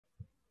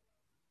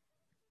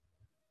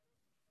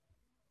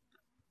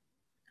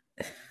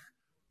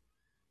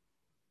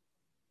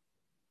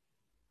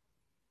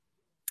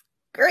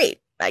Great.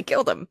 I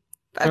killed him.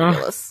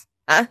 Fabulous.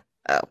 Huh?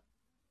 Oh.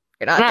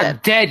 You're not I'm dead.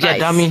 not dead, you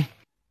dummy.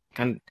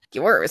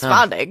 You were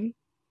responding.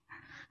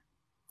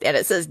 And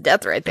it says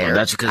death right there. Well,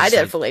 that's because I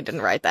definitely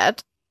didn't write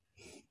that.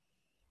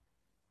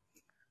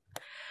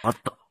 What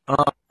the?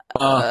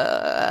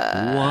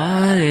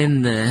 What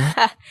in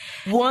the?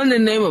 What in the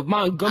name of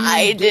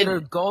Montgomery Gator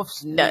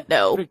Golf's No.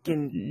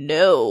 freaking...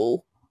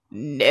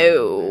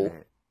 No.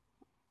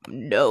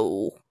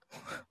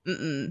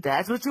 Mm-mm.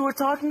 That's what you were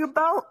talking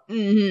about?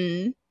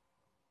 Mm-hmm.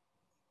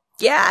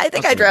 Yeah, I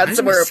think I drowned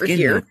somewhere over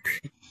here.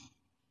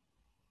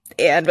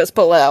 And was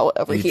pulled out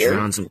over here.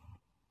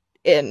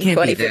 In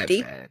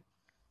 2050.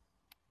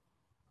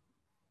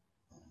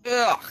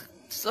 Ugh,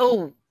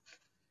 so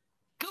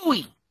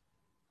gooey.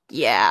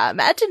 Yeah,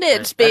 imagine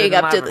it being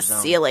up to the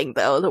ceiling,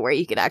 though, to where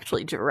you could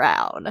actually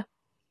drown.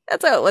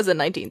 That's how it was in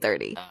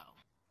 1930. Oh.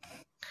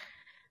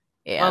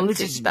 Yeah, well, at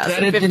least it's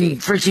better than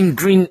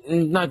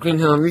freaking not Green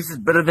Hill, at least it's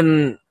better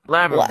than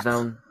Lava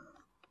Zone.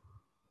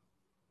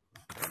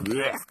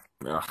 Yeah.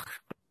 Ugh.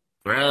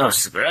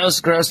 Gross.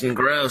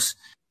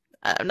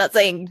 I'm not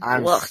saying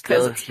look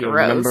because it's gross.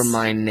 Remember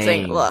my name. I'm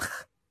saying look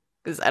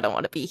because I don't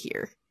want to be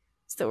here.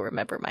 Still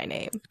remember my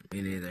name.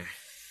 Me neither.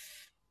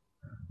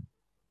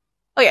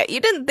 Oh yeah,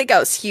 you didn't think I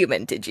was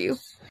human, did you?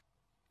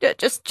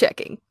 Just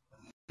checking.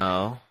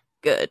 No.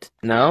 Good.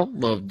 No?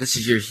 Well, this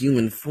is your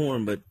human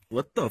form, but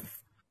what the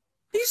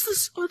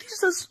are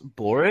these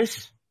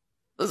Boris?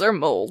 Those are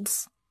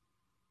molds.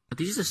 Are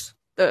these just...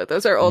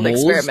 Those are old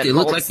molds? experiment molds. They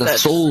look like the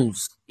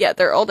souls. Yeah,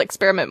 they're old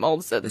experiment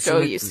molds that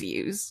Joe used to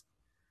use.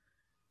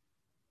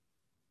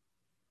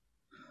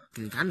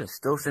 Can kind of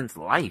still sense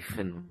life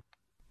in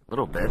a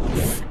little bit.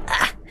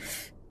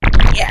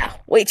 Yeah,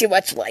 way too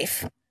much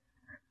life.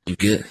 You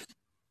good?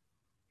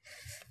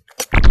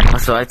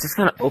 Also, I just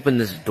gotta open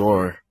this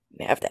door.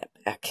 Have that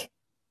back.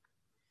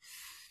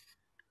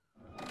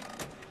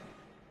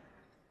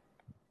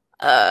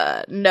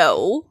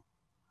 No.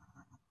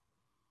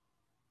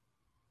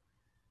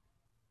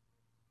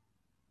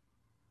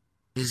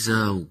 This is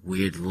a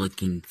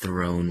weird-looking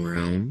throne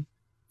room.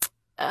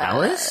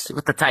 Alice?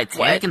 With the Titanic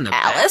what? in the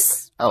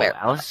Alice? back? Oh, Where?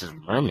 Alice is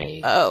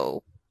mermaid.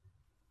 Oh.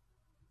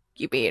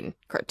 You mean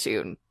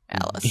cartoon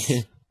Alice.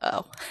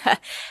 Oh.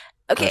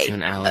 Okay.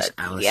 Cartoon Alice,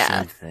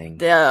 yeah. Same thing.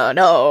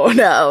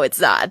 No, it's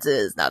not. It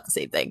is not the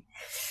same thing.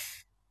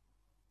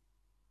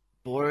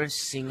 Boris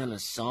singing a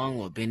song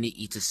while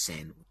Bendy eats a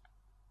sandwich.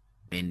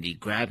 Bendy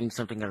grabbing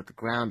something out of the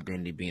ground.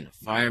 Bendy being a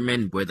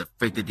fireman. Where the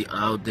frick did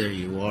there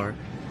you are.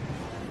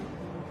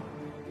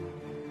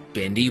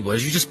 Bendy, what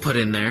did you just put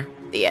in there?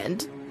 The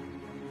end.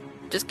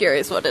 Just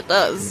curious what it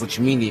does. What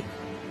you mean?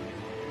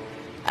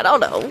 I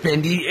don't know.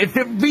 Bendy, if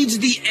it reads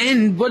the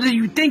end, what do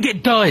you think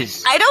it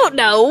does? I don't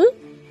know.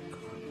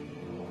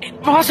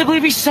 It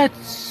possibly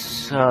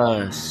resets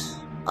us.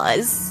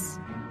 Us?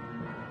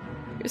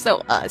 You're so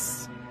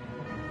us.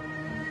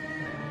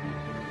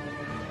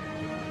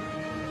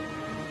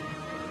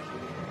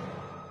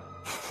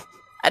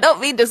 I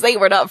don't mean to say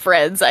we're not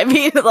friends. I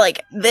mean,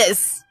 like,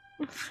 this.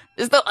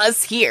 There's no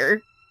us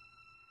here.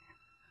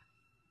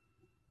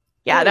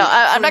 Yeah, no,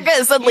 I'm not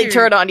gonna suddenly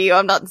turn on you.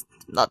 I'm not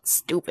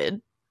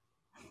stupid.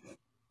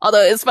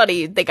 Although it's funny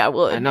you'd think I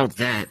would. I know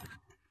that.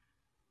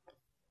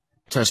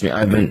 Trust me,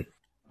 I've been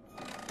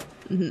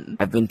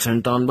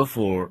turned on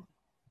before.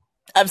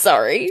 I'm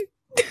sorry.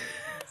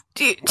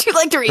 Do you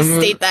like to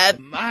restate that?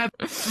 I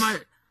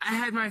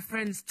had my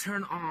friends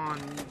turn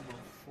on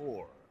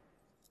before.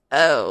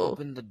 Oh.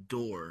 Open the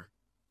door.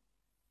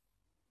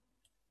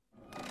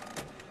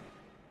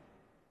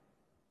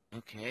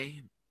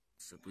 Okay.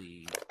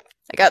 Simply.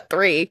 I got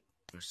 3.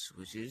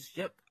 Switches.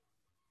 Yep.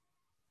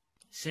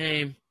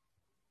 Same.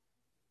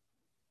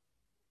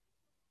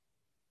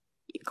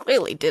 You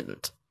clearly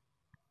didn't.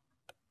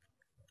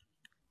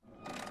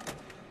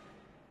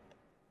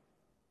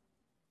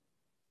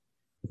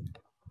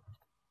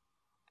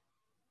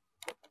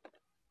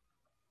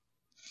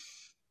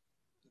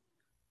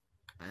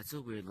 That's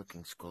a weird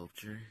looking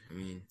sculpture. I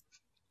mean...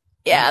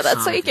 Yeah,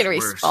 that's so you can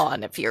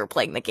respawn if you're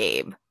playing the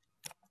game.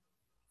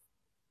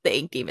 The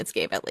Ink Demons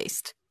game, at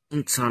least.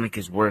 Sonic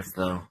is worse,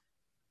 though.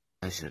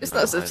 There's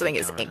no such thing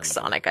as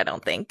Sonic, I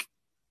don't think.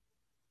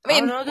 I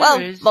mean, no, well,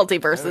 is.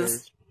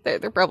 multiverses.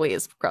 There probably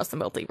is across the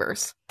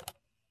multiverse.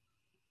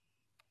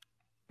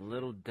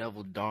 Little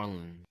Devil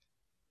Darling.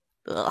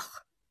 Ugh.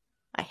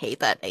 I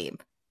hate that name.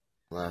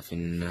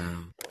 Laughing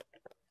now.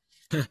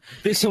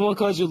 Did someone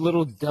call you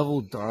Little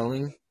Devil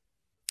Darling?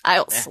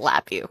 I'll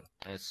slap you.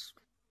 That's...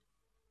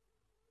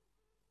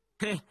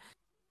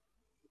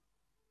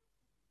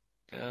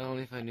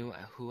 Only if I knew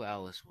who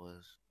Alice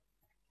was.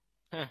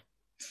 Huh.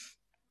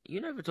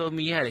 You never told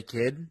me you had a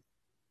kid.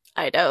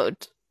 I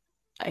don't.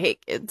 I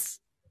hate kids.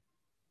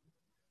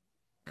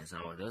 That's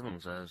not what this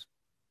one says.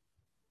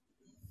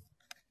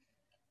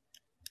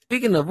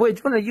 Speaking of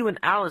which, when are you and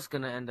Alice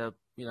gonna end up,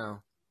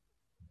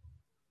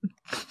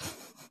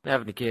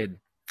 having a kid?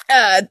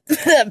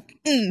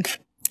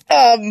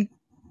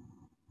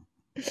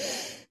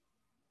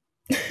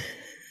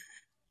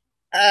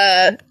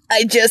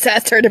 I just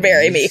asked her to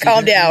marry me.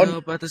 Calm down. Know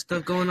about the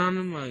stuff going on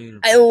in my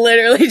universe. I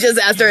literally just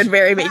asked her to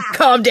marry me.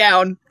 Calm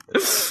down.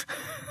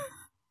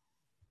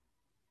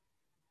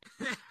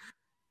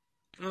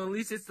 Well, at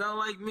least it's not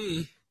like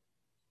me.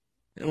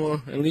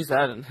 Well, at least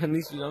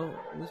you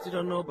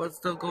don't know about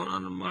stuff going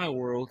on in my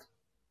world.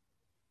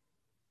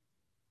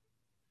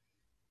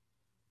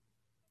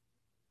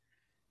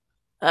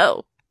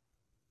 Oh.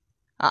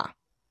 Huh.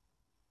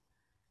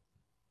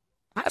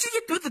 How'd you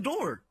get through the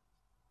door?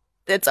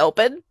 It's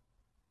open.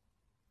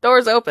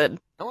 Door's open.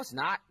 No, it's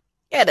not.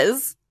 Yeah, it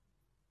is.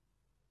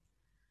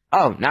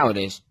 Oh, now it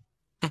is.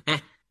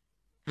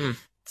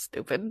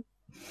 Stupid.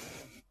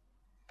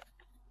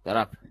 Shut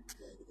up. It's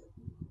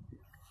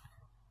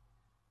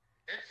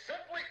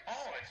simply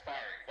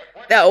awe-inspiring what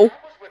one No.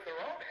 accomplished with their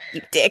own hands.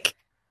 You dick.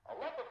 A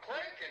lump of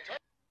clay can turn.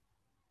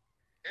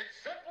 It's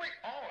simply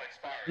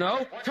awe-inspiring. No,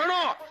 what one turn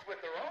off. accomplished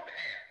with their own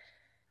hands.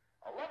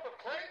 A lump of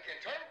clay can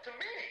turn to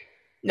meaning.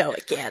 No,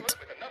 it can't.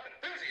 With enough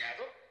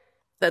enthusiasm,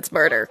 That's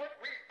murder. what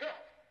we built.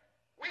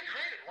 We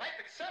created life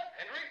itself,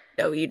 Henry.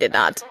 No, you did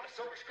not. Not on a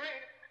silver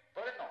screen,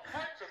 but in the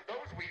hearts of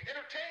those we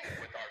entertain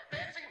with our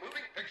fancy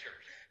moving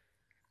pictures.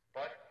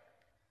 But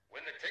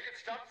when the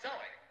tickets stopped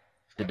selling,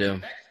 To when do.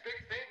 the next big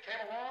thing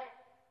came along,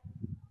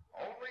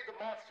 only the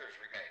monsters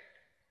remained.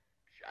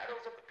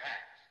 Shadows of the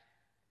past.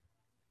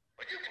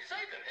 But you can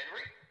save them,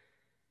 Henry.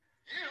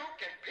 You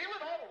can peel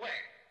it all away.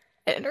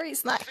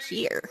 Henry's not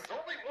See, here. there's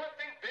only one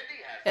thing Bendy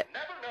has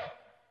never known.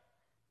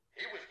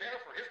 He was there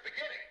for his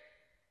beginning.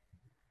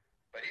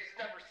 But he's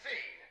never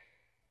seen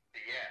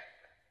the end.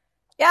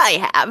 Yeah,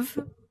 I have.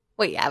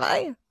 Wait, have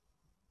I?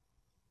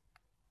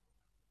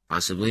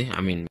 Possibly.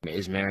 I mean,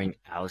 is marrying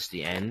Alice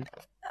the end?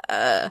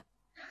 I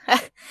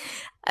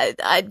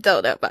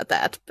don't know about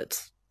that,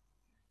 but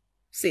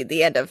see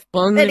the end of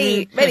Well,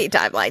 many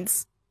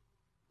timelines,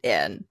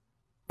 and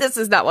this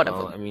is not one of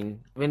Well, them. I mean,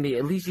 Wendy,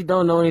 at least you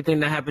don't know anything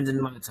that happens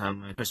in my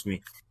timeline. Trust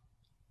me.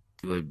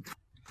 You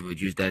would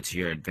use that to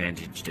your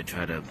advantage to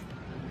try to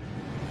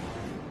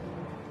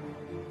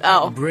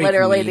Oh, break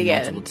literally me the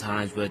multiple end.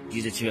 times, but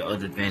use it to your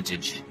other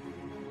advantage.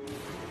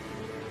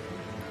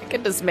 I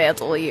could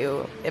dismantle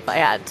you if I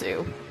had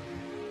to.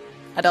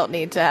 I don't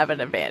need to have an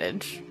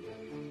advantage.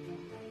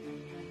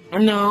 I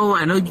know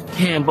you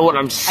can, but what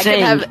I'm I saying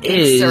can have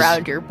is, inks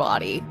around your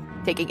body,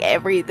 taking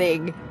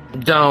everything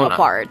don't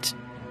apart,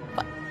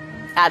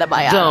 out of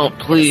my eye. Don't,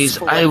 please.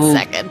 In a split I will-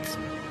 second.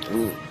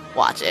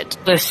 Watch it.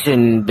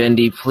 Listen,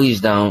 Bendy,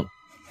 please don't.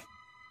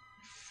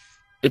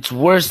 It's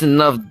worse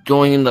enough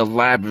going in the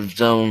labyrinth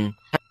zone,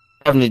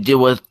 having to deal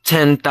with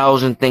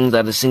 10,000 things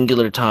at a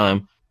singular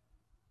time.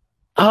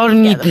 I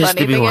don't Yeah, need the this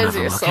funny to be thing one is of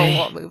them, your soul okay?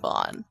 won't move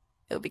on.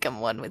 It'll become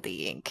one with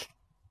the ink.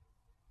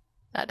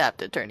 I'd have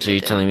to turn it So you're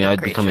into telling me a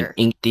I'd become an creature.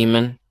 ink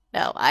demon?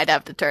 No, I'd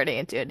have to turn it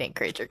into an ink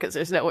creature because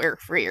there's nowhere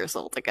for your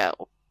soul to go.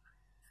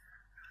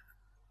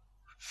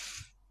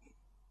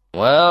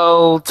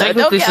 Well, So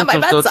technically, don't get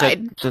on my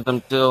bedside.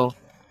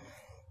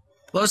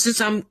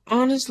 Since I'm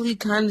honestly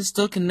kind of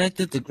still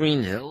connected to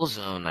Green Hill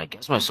Zone, I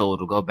guess my soul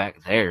will go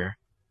back there.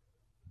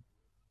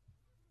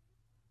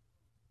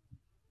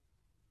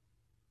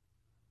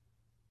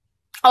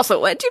 Also,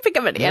 when did you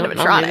become an No, maybe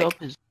I'll animatronic?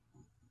 just-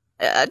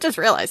 I just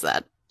realized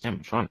that.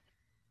 Animatronic.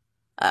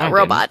 I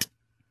Robot.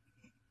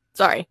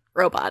 Sorry,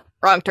 robot.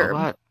 Wrong term.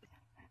 Robot.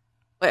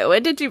 Wait,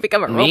 when did you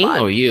become a Me robot?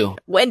 or you?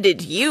 When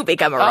did you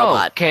become a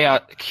robot?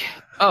 Chaos.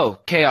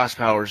 Chaos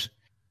powers.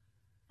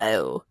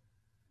 Oh.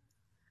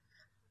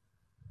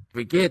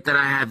 Forget that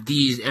I have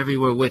these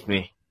everywhere with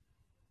me.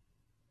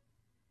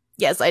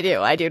 Yes, I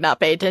do. I do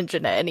not pay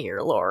attention to any of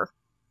your lore.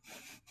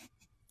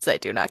 So I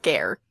do not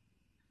care.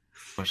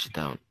 Of course you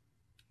don't.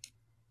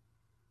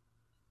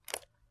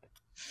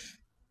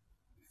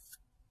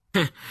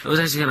 It was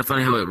actually kind of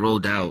funny how it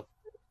rolled out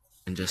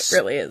and just It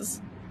really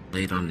is.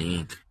 laid on the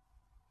ink.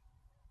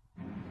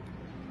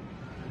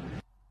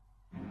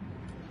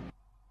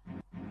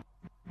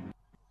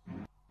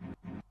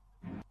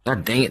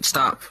 God dang it,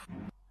 stop.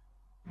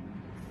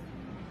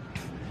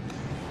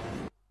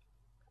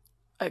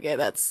 Okay,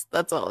 that's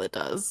all it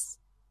does.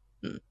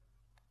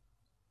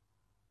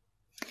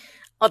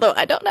 Although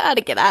I don't know how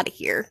to get out of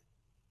here.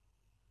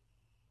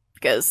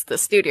 Because the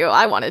studio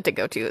I wanted to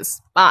go to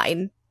is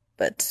mine,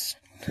 but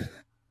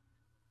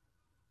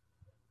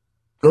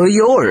Go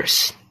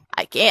yours.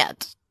 I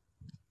can't.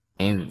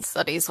 And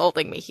Sunny's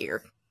holding me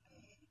here.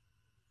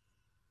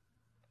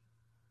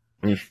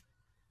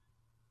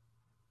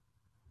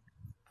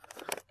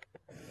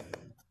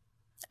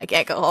 I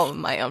can't go home of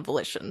my own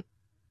volition.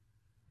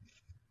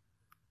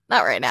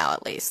 Not right now,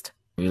 at least.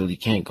 really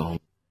can't go home.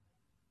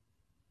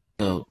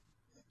 So,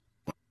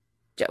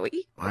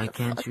 Joey? why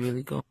can't you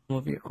really go home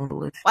of your own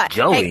volition? What?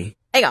 Joey?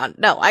 Hang on.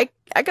 No, I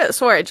could have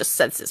swore I just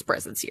sensed his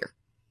presence here.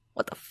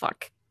 What the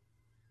fuck?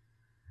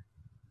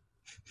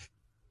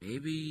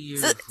 Maybe you're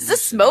Is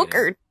this smoke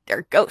or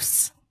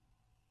ghosts?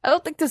 I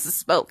don't think this is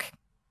smoke.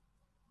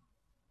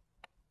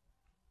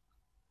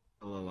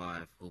 Still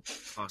alive, will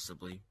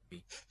possibly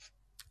be.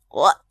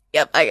 What?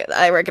 Yep,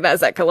 I recognize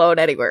that cologne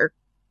anywhere.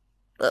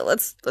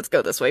 Let's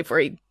go this way before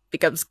he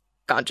becomes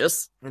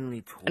conscious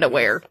Finley and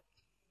aware.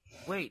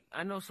 Wait,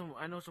 I know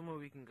somewhere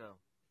we can go.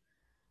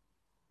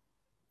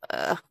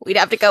 We'd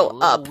have to go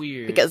up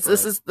weird, because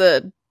this is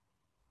the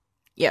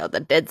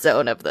dead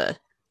zone of the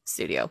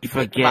studio. You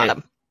forget.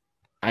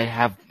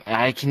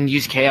 I can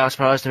use chaos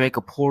powers to make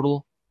a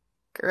portal.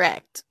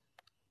 Correct.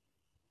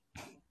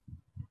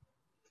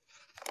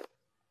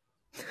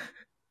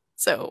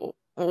 So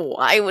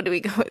why would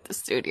we go with the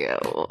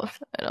studio?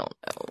 I don't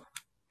know.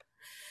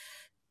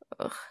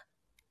 Ugh.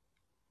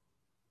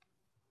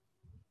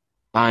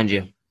 Behind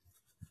you.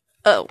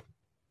 Oh.